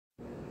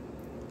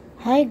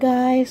Hi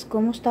guys,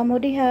 kumusta mo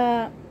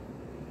diha?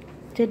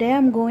 Today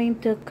I'm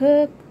going to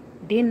cook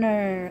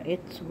dinner.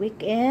 It's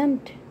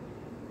weekend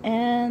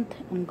and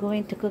I'm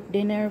going to cook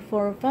dinner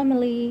for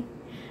family.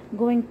 I'm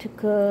going to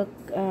cook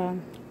a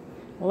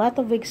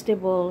lot of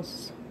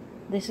vegetables.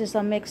 This is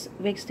a mixed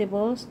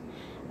vegetables,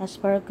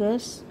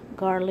 asparagus,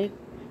 garlic.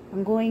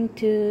 I'm going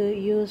to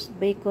use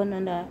bacon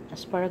and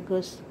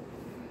asparagus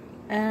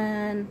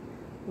and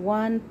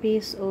one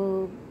piece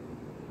of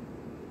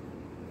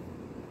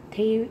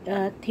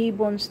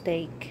T-bone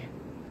steak.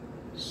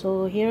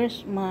 So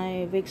here's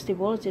my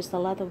vegetables. Just a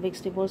lot of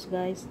vegetables,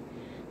 guys.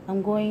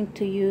 I'm going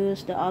to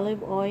use the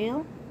olive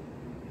oil.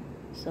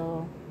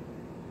 So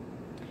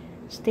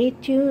stay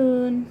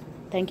tuned.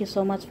 Thank you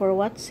so much for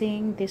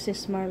watching. This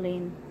is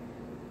Marlene.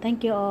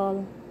 Thank you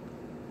all.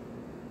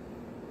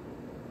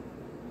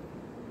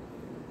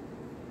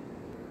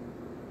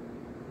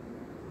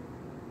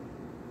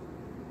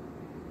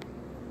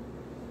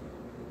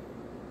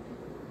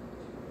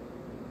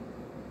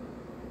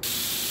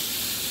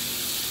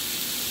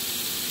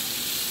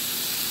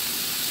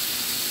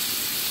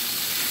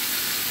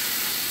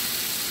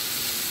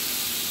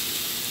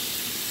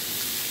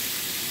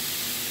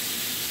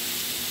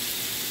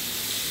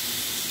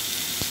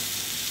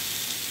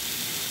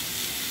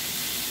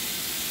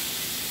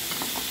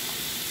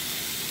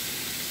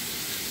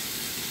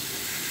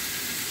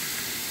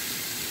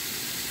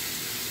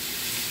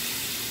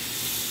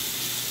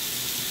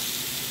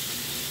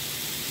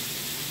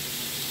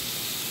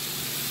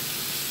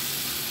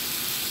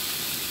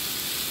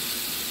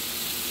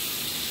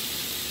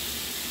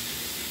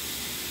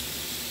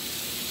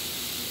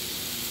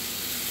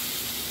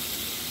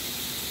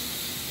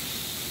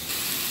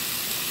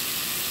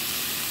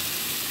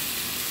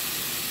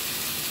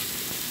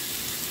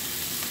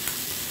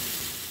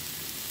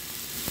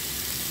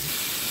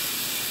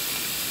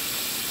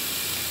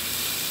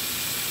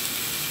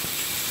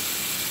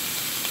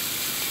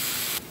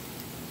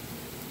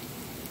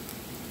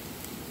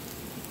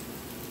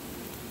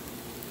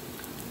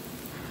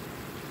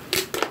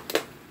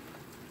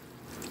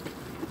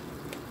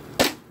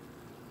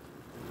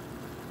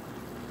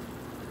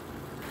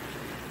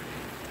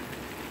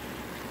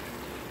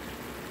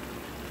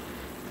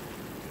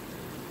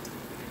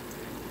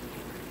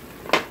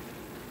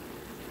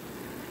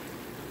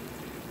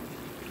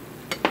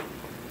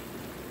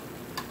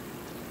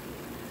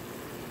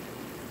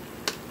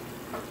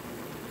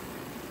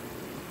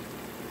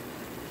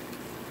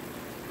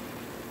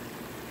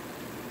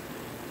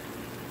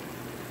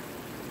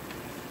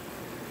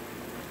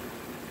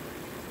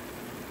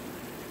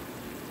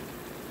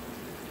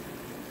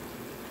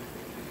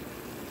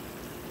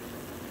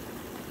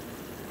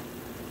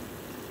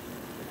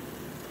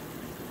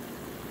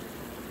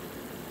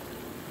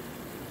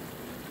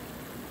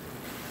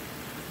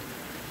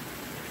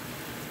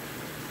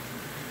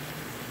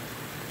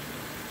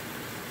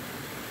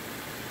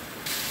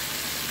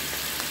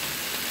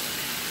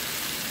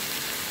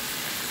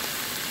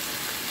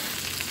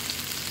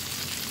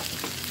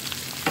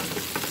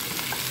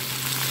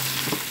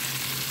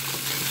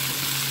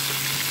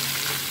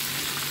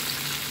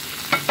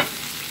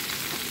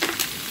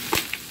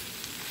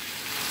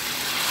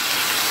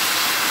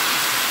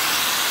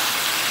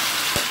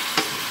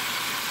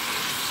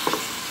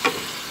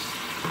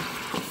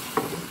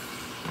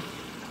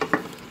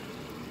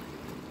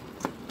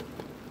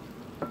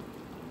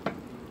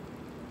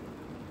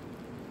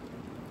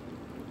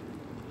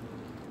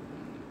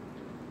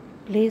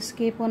 Please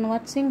keep on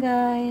watching,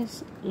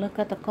 guys. Look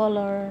at the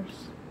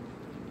colors.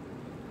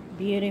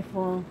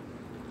 Beautiful.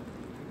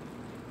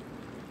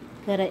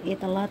 Gotta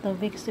eat a lot of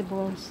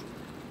vegetables.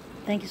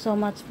 Thank you so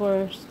much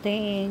for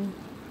staying.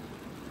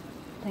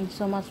 Thanks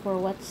so much for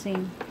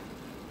watching.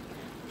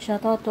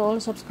 Shout out to all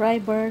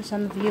subscribers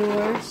and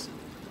viewers.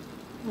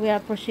 We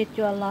appreciate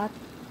you a lot.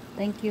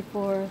 Thank you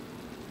for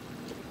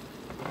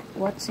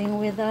watching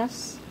with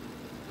us.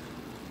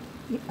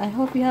 I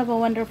hope you have a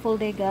wonderful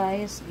day,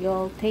 guys. You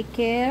all take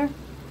care.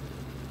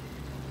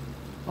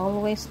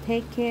 Always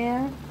take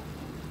care.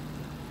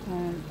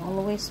 And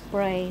always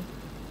pray.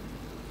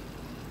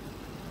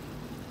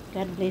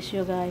 God bless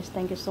you, guys.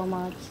 Thank you so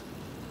much.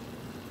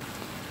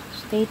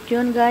 Stay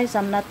tuned, guys.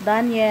 I'm not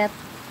done yet.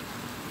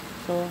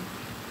 So,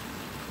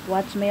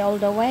 watch me all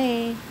the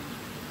way.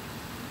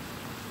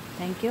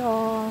 Thank you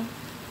all.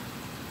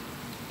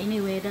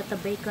 Anyway, that's a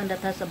bacon that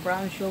has a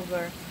brown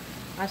sugar.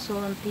 I saw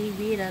on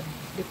TV that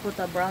they put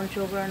a brown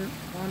sugar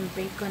on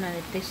bacon and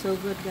it tastes so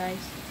good, guys.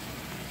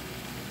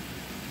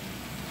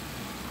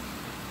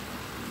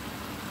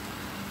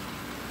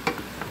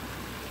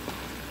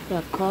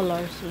 The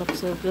colors look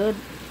so good.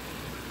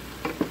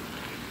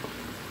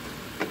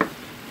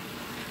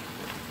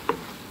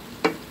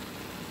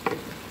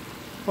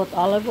 Put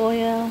olive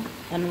oil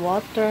and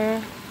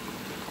water.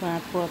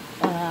 Gonna put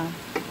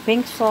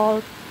pink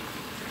salt.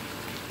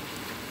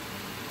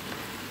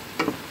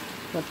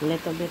 Put a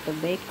little bit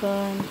of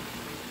bacon.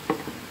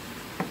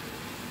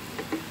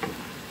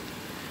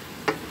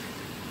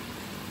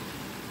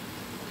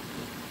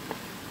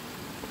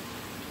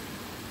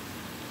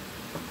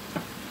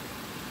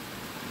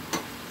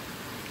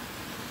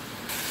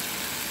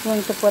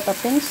 Going to put a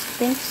pink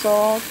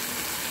salt,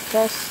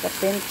 just a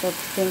pinch of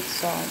pink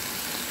salt.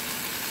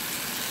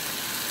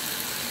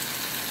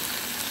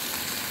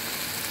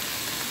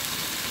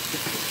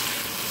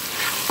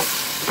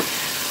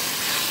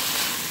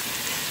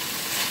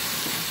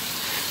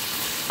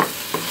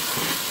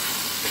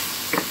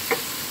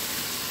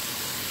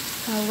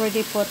 I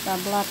already put a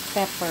black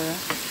pepper.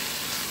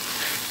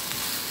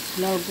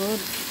 No good.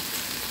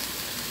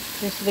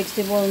 This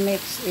vegetable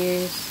mix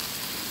is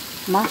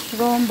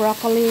mushroom,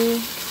 broccoli,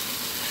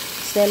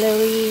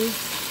 celery,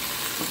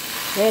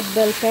 red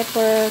bell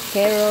pepper,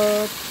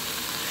 carrot,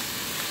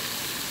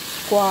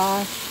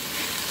 squash,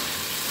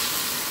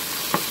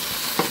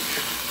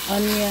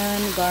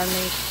 onion,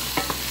 garlic.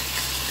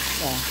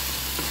 Yeah,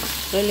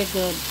 really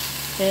good.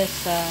 This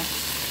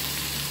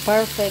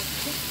perfect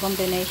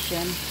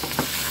combination.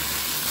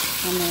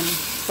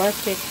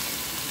 Perfect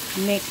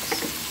mix.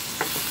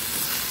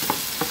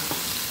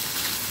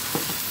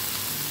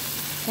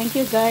 Thank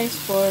you guys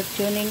for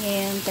tuning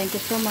in. Thank you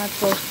so much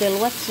for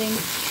still watching.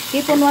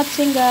 Keep on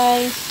watching,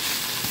 guys.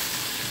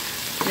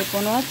 Keep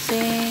on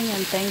watching,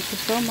 and thank you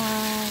so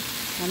much.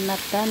 I'm not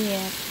done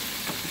yet.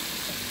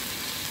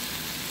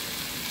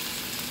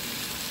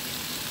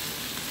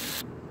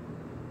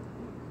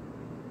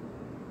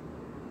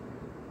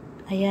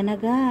 Ayan na,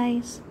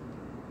 guys.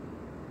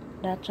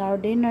 That's our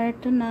dinner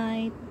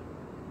tonight.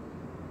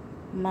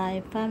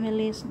 My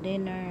family's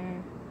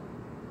dinner.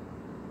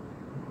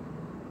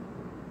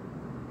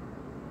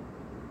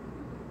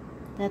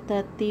 That's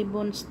a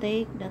T-bone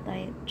steak that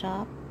I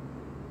chopped.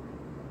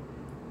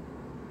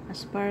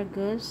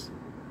 Asparagus.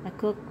 I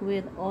cook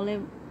with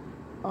olive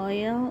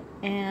oil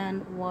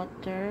and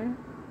water.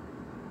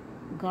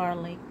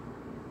 Garlic.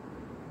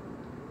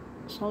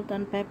 Salt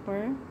and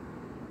pepper.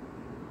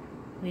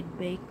 With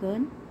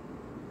bacon.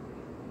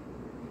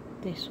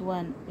 This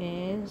one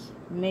is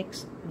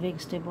mixed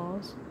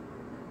vegetables.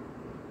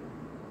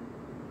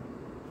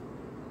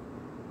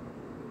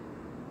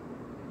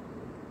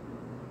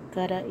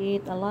 Gotta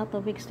eat a lot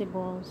of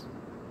vegetables.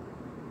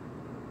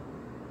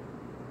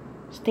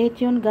 Stay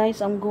tuned,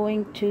 guys. I'm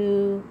going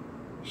to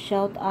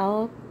shout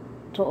out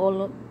to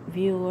all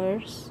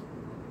viewers.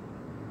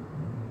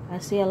 I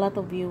see a lot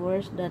of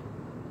viewers that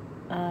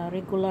are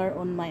regular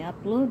on my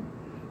upload.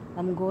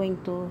 I'm going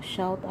to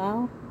shout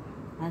out,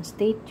 and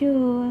stay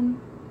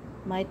tuned.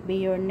 Might be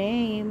your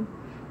name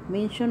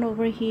mentioned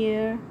over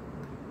here.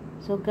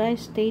 So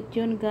guys, stay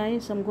tuned,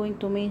 guys. I'm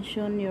going to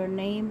mention your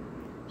name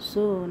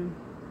soon.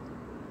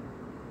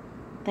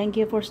 Thank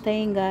you for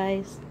staying,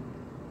 guys.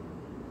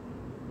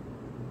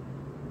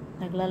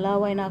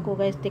 Naglalaway na ako,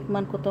 guys.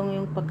 Tikman ko tong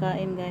yung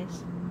pagkain,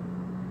 guys.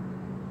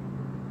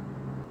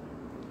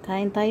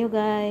 Kain tayo,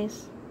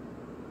 guys.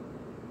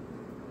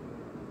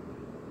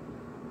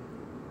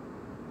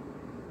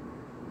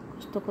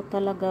 Gusto ko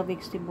talaga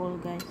vegetable,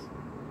 guys.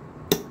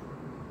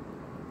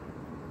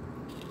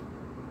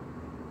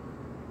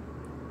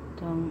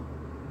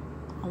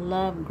 I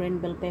love green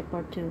bell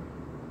pepper too.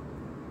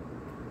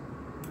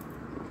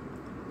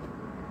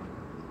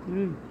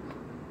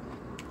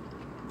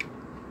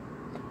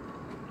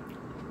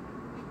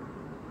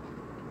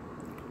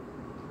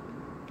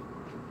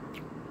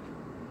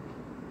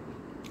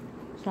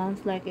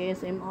 Sounds like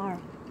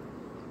ASMR.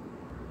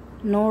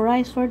 No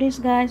rice for this,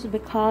 guys,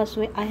 because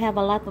I have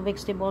a lot of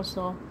vegetables,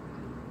 so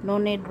no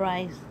need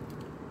rice.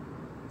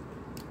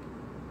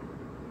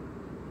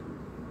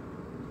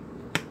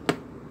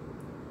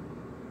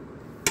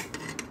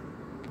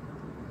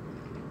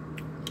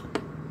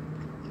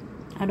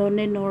 I don't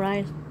need no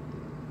rice.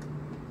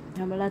 I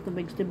have a lot of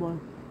vegetable.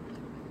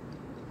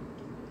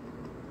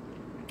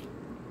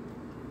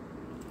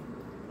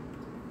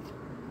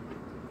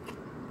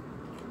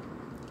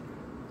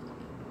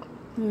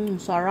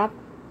 Sarap.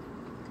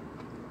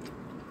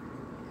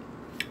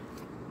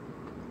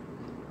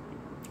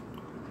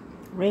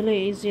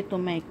 Really easy to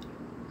make.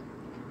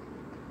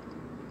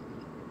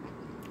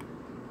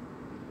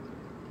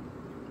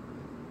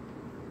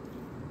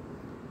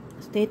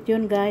 Stay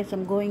tuned, guys.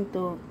 I'm going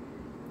to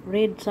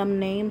read some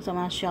names. I'm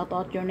gonna shout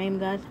out your name,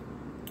 guys.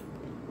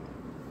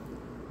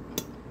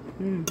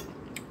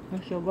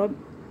 That's so good.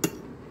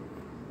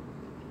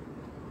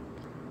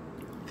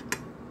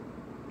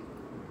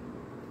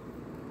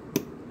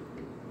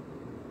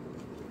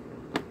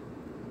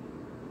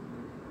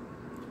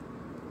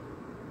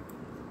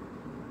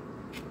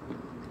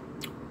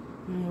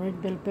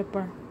 Red bell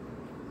pepper.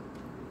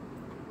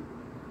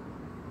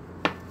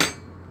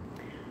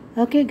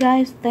 Okay,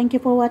 guys, thank you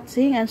for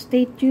watching, and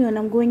stay tuned.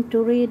 I'm going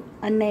to read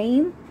a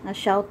name, a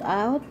shout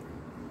out.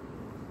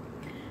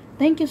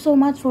 Thank you so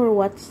much for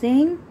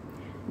watching.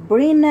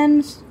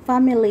 Brennan's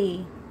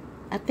family.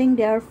 I think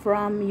they are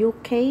from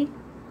UK,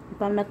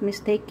 if I'm not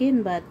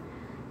mistaken, but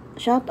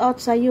shout out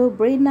sa you,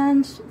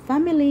 Brennan's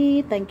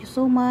family. Thank you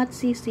so much.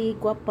 Sisi,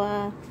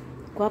 guapa.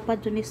 Guapa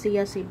dyan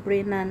siya si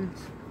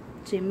Brennan's.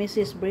 Si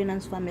Mrs.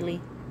 Brennan's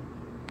family.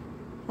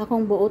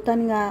 Akong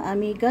buutan nga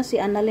amiga si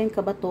Annalyn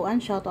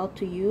Kabatuan, shout out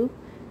to you.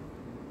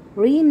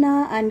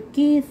 Rina and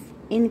Keith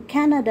in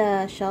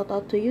Canada, shout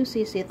out to you,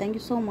 Sisi. Thank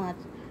you so much.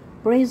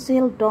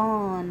 Brazil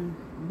Dawn,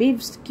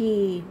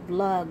 Bivski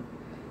Vlog,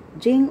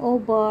 Jing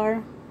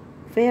Obar,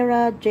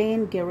 Farah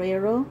Jane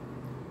Guerrero,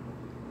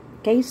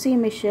 Casey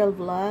Michelle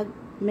Vlog,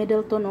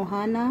 Middleton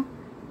Ohana.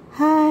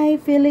 Hi,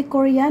 Philly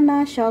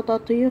Koreana. Shout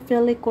out to you,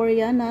 Philly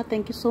Koreana.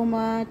 Thank you so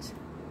much.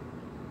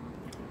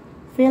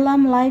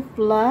 Film Life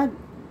Vlog,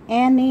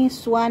 Annie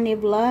Swanee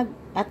Vlog,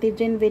 Ate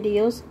Jen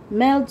Videos,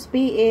 Melds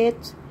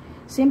PH,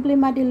 Simply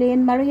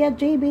Madeline, Maria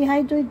JB,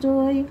 hi Joy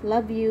Joy,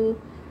 love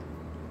you.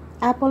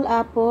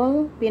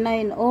 Apple,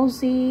 Pinay and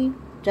Ozzy,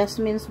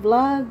 Jasmine's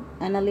Vlog,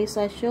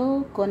 Annalisa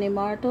Show, Connie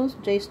Martos,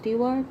 Jay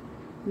Stewart,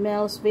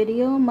 Mel's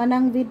Video,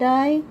 Manang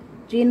Viday,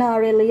 Gina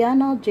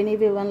Aureliano,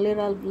 Genevieve Van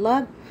Liral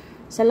Vlog.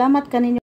 Salamat kaninyo